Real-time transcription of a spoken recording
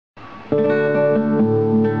October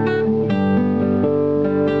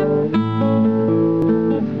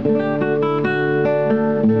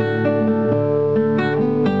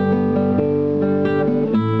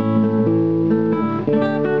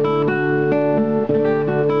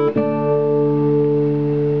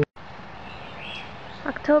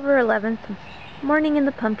 11th, morning in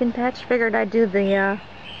the pumpkin patch. Figured I'd do the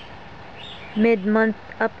mid-month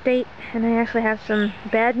update, and I actually have some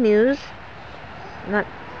bad news. I'm not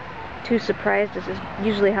too surprised. This is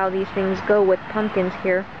usually how these things go with pumpkins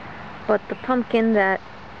here. But the pumpkin the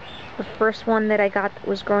first one that I got that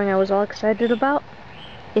was growing, I was all excited about,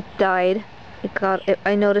 it died.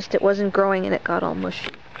 I noticed it wasn't growing and it got all mushy.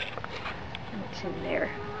 It's in there.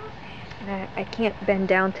 And I can't bend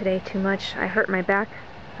down today too much. I hurt my back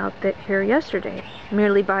out here yesterday,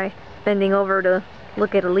 merely by bending over to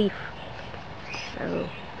look at a leaf. So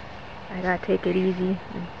I gotta take it easy.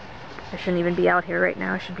 I shouldn't even be out here right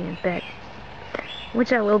now. I should be in bed,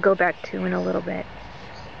 which I will go back to in a little bit.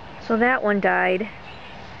 So that one died,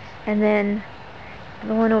 and then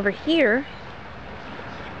the one over here,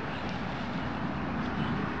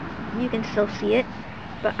 you can still see it,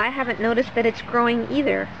 but I haven't noticed that it's growing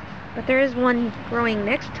either. But there is one growing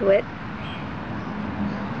next to it,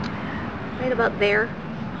 right about there,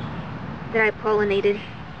 that I pollinated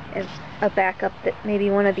as a backup, that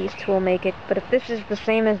maybe one of these two will make it. But if this is the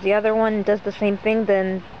same as the other one and does the same thing,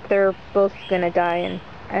 then they're both gonna die, and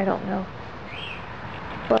I don't know.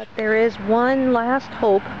 But there is one last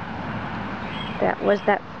hope. That was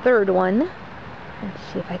that third one. Let's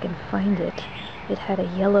see if I can find it. It had a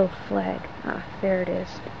yellow flag. Ah, there it is.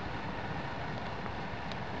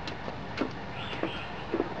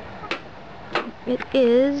 It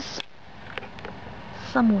is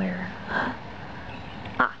somewhere.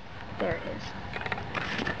 Ah, there it is.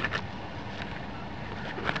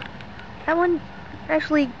 That one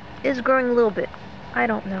actually is growing a little bit. I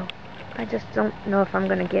don't know. I just don't know if I'm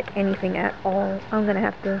gonna get anything at all. I'm gonna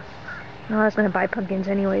have to... No, I was gonna buy pumpkins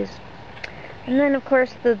anyways. And then of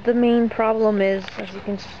course the main problem is, as you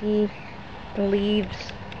can see, the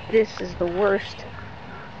leaves. This is the worst.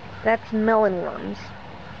 That's melon worms.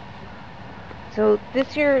 So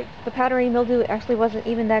this year, the powdery mildew actually wasn't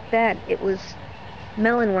even that bad. It was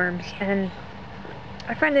melon worms, and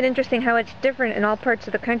I find it interesting how it's different in all parts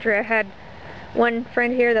of the country. I had one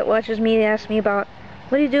friend here that watches me ask me about,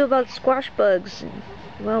 what do you do about squash bugs? And,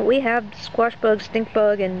 well, we have squash bug, stink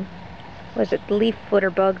bug, and was it the leaf footer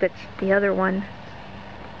bug that's the other one.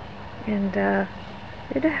 And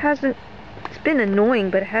it hasn't, it's been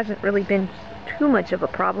annoying, but it hasn't really been too much of a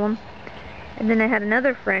problem. And then I had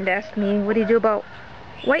another friend ask me, what do you do about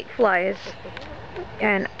white flies?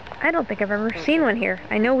 And I don't think I've ever seen one here.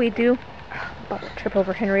 I know we do. Oh, I'm about to trip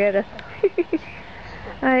over Henrietta.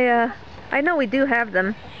 I know we do have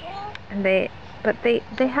them, and but they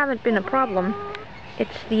haven't been a problem.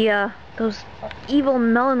 It's the those evil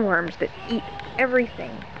melon worms that eat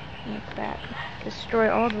everything. Like that.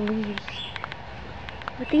 Destroy all the leaves.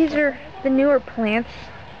 But these are the newer plants.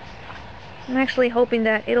 I'm actually hoping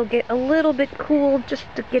that it'll get a little bit cool just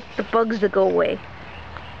to get the bugs to go away.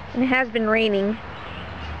 And it has been raining,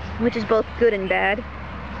 which is both good and bad,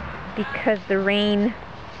 because the rain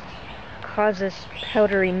causes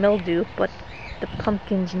powdery mildew, but the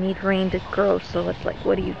pumpkins need rain to grow, so it's like,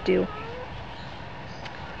 what do you do?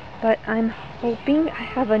 But I'm hoping I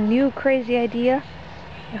have a new crazy idea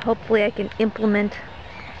that hopefully I can implement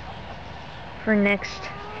for next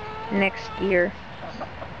year.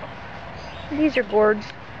 These are gourds.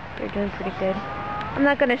 They're doing pretty good. I'm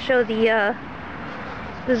not going to show the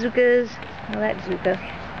zuccas. Well, that zucca.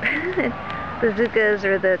 The zuccas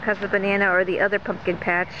or the casa banana or the other pumpkin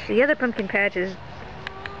patch. The other pumpkin patch is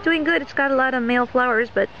doing good. It's got a lot of male flowers,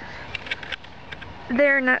 but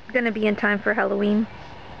they're not going to be in time for Halloween.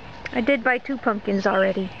 I did buy 2 pumpkins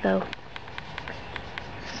already, though.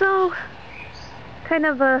 So, kind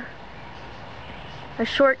of a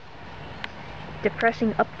short,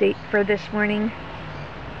 depressing update for this morning,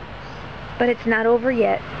 but it's not over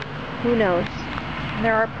yet. Who knows?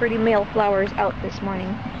 There are pretty male flowers out this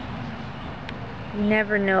morning. You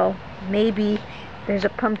never know. Maybe there's a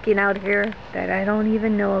pumpkin out here that I don't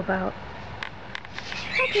even know about.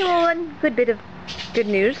 Okay, well, one good bit of good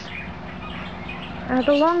news.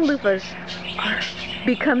 The long loofahs are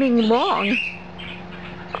becoming long.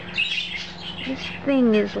 This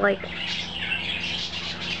thing is like...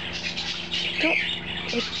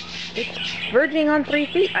 It's verging on 3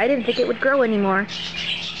 feet. I didn't think it would grow anymore.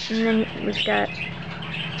 And then we've got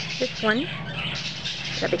this one.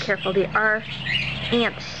 Gotta be careful. They are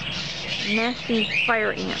ants. Nasty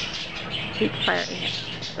fire ants. Hate fire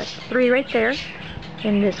ants. That's 3 right there.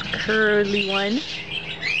 And this curly one.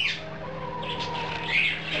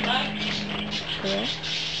 There.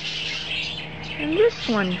 And this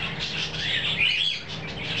one.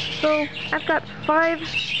 So I've got 5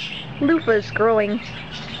 loofahs growing.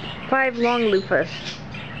 5 long loofahs.